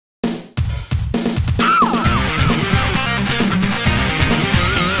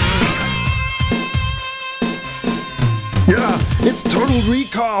Total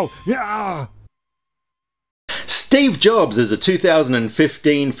Recall! Yeah! Steve Jobs is a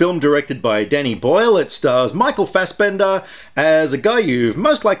 2015 film directed by Danny Boyle. It stars Michael Fassbender as a guy you've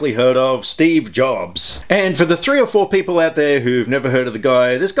most likely heard of, Steve Jobs. And for the 3 or 4 people out there who've never heard of the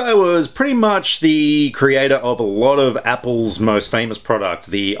guy, this guy was pretty much the creator of a lot of Apple's most famous products.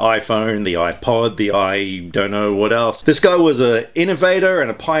 The iPhone, the iPod, the I don't know what else. This guy was an innovator and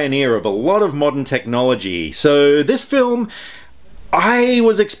a pioneer of a lot of modern technology. So this film, I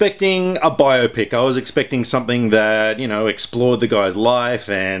was expecting a biopic. I was expecting something that, you know, explored the guy's life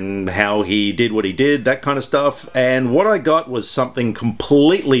and how he did what he did, that kind of stuff. And what I got was something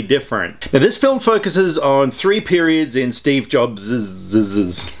completely different. Now, this film focuses on 3 periods in Steve Jobs'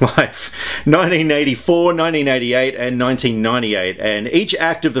 life: 1984, 1988, and 1998. And each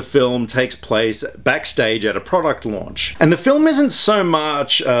act of the film takes place backstage at a product launch. And the film isn't so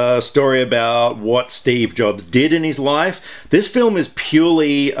much a story about what Steve Jobs did in his life. This film is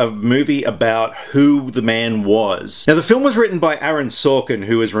purely a movie about who the man was. Now, the film was written by Aaron Sorkin,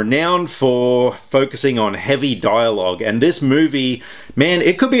 who is renowned for focusing on heavy dialogue, and this movie, man,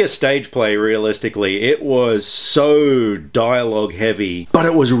 it could be a stage play realistically. It was so dialogue heavy, but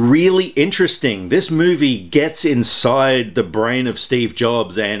it was really interesting. This movie gets inside the brain of Steve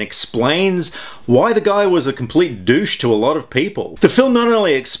Jobs and explains why the guy was a complete douche to a lot of people. The film not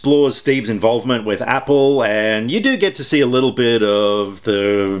only explores Steve's involvement with Apple, and you do get to see a little bit of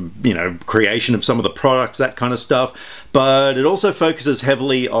the, you know, creation of some of the products, that kind of stuff, but it also focuses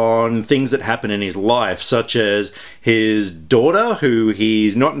heavily on things that happen in his life, such as his daughter, who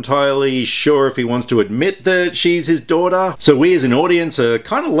he's not entirely sure if he wants to admit that she's his daughter. So we as an audience are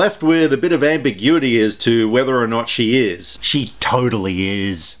kind of left with a bit of ambiguity as to whether or not she is. She totally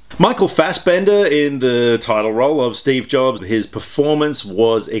is. Michael Fassbender in the title role of Steve Jobs, his performance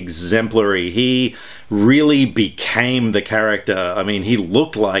was exemplary. He really became the character. I mean, he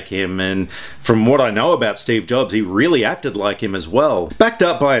looked like him, and from what I know about Steve Jobs, he really acted like him as well. Backed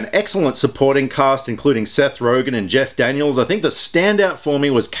up by an excellent supporting cast, including Seth Rogen and Jeff Daniels, I think the standout for me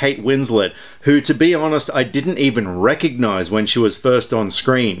was Kate Winslet, who, to be honest, I didn't even recognize when she was first on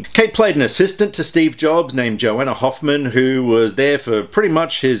screen. Kate played an assistant to Steve Jobs named Joanna Hoffman, who was there for pretty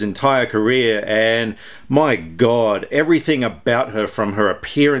much his entire career, and my god, everything about her, from her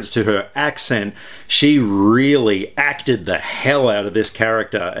appearance to her accent, she really acted the hell out of this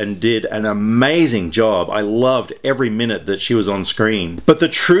character and did an amazing job. I loved every minute that she was on screen. But the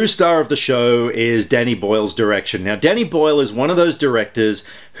true star of the show is Danny Boyle's direction. Now, Danny Boyle is one of those directors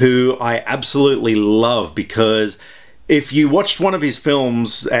who I absolutely love, because if you watched one of his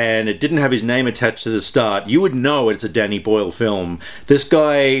films and it didn't have his name attached to the start, you would know it's a Danny Boyle film. This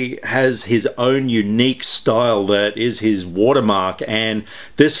guy has his own unique style that is his watermark, and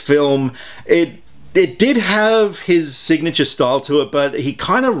this film, it did have his signature style to it, but he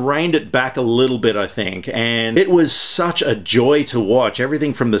kind of reined it back a little bit, I think, and it was such a joy to watch.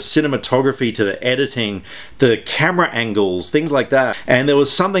 Everything from the cinematography to the editing, the camera angles, things like that. And there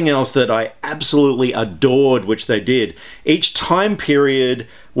was something else that I absolutely adored, which they did. Each time period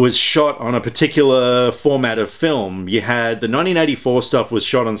was shot on a particular format of film. You had the 1984 stuff was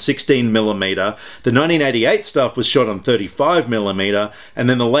shot on 16mm, the 1988 stuff was shot on 35mm, and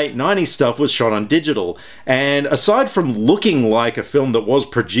then the late 90s stuff was shot on digital. And aside from looking like a film that was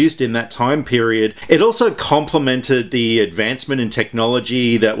produced in that time period, it also complemented the advancement in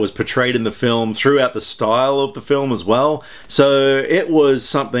technology that was portrayed in the film throughout the style of the film as well. So it was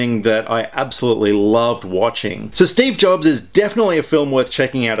something that I absolutely loved watching. So Steve Jobs is definitely a film worth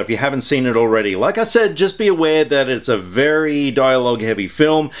checking out if you haven't seen it already. Like I said, just be aware that it's a very dialogue heavy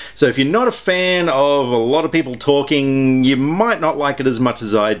film, so if you're not a fan of a lot of people talking, you might not like it as much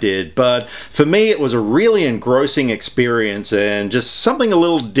as I did. But for me, it was a really engrossing experience and just something a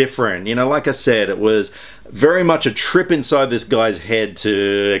little different. You know, like I said, it was very much a trip inside this guy's head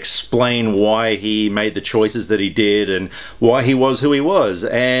to explain why he made the choices that he did and why he was who he was.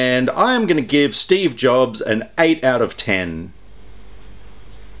 And I am going to give Steve Jobs an 8 out of 10.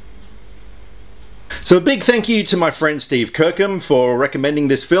 So a big thank you to my friend Steve Kirkham for recommending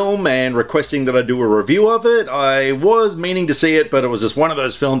this film and requesting that I do a review of it. I was meaning to see it, but it was just one of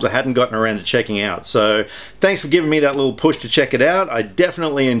those films I hadn't gotten around to checking out. So thanks for giving me that little push to check it out. I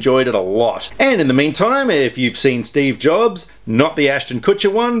definitely enjoyed it a lot. And in the meantime, if you've seen Steve Jobs, not the Ashton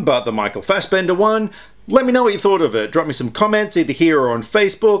Kutcher one, but the Michael Fassbender one, let me know what you thought of it. Drop me some comments either here or on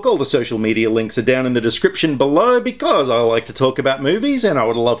Facebook. All the social media links are down in the description below, because I like to talk about movies and I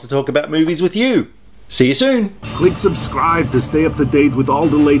would love to talk about movies with you. See you soon. Click subscribe to stay up to date with all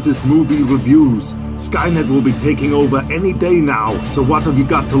the latest movie reviews. Skynet will be taking over any day now, so what have you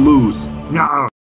got to lose? Nyah.